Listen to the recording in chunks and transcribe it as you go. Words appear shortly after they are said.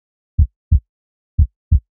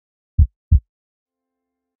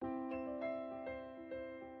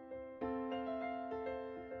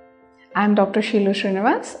I'm Dr. Sheelu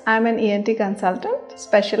Srinivas. I'm an ENT consultant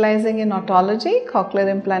specializing in otology,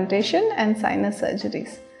 cochlear implantation and sinus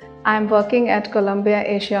surgeries. I'm working at Columbia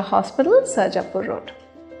Asia Hospital, Sarjapur Road.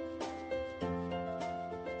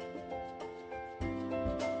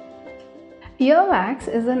 Earwax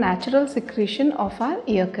is a natural secretion of our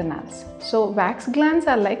ear canals. So wax glands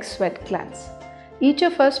are like sweat glands. Each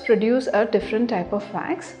of us produce a different type of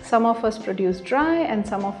wax. Some of us produce dry and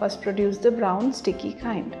some of us produce the brown sticky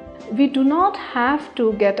kind. We do not have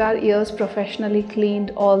to get our ears professionally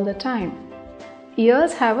cleaned all the time.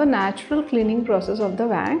 Ears have a natural cleaning process of the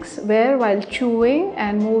wax where while chewing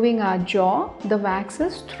and moving our jaw, the wax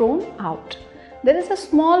is thrown out. There is a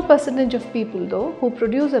small percentage of people though who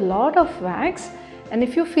produce a lot of wax, and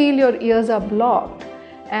if you feel your ears are blocked,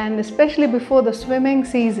 and especially before the swimming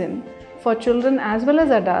season, for children as well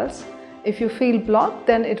as adults, if you feel blocked,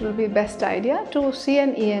 then it will be best idea to see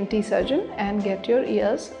an ENT surgeon and get your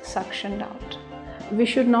ears suctioned out. We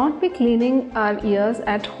should not be cleaning our ears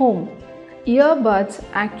at home. Earbuds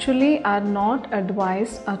actually are not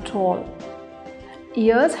advised at all.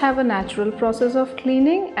 Ears have a natural process of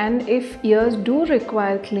cleaning, and if ears do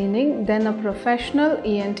require cleaning, then a professional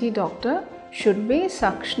ENT doctor should be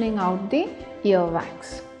suctioning out the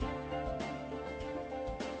earwax.